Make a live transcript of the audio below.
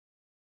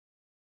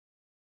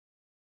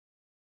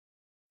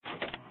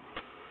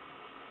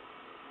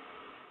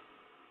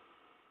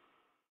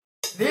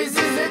This is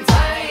the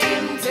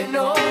time to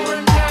know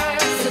when not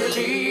to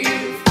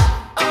leave.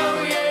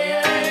 Oh yeah,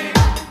 yeah.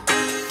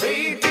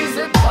 Faith is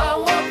a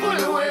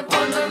powerful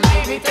weapon to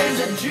make it as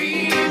a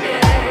dream,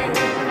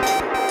 yeah.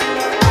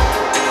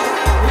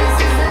 This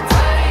is the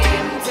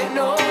time to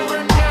know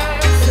when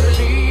not to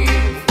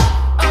leave.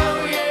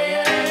 Oh yeah,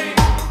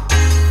 yeah.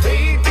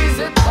 Faith is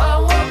a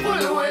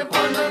powerful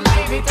weapon to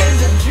make it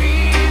as a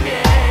dream,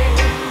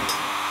 yeah.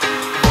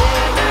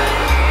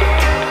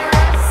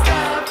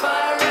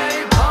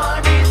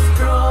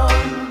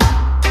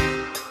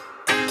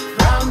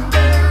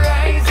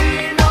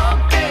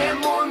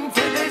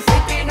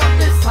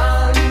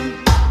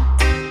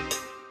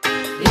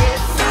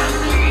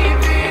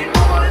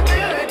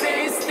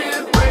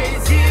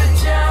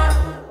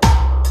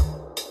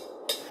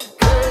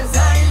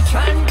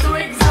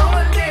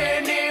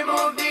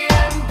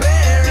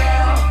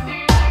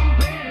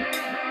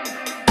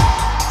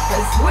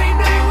 We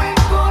know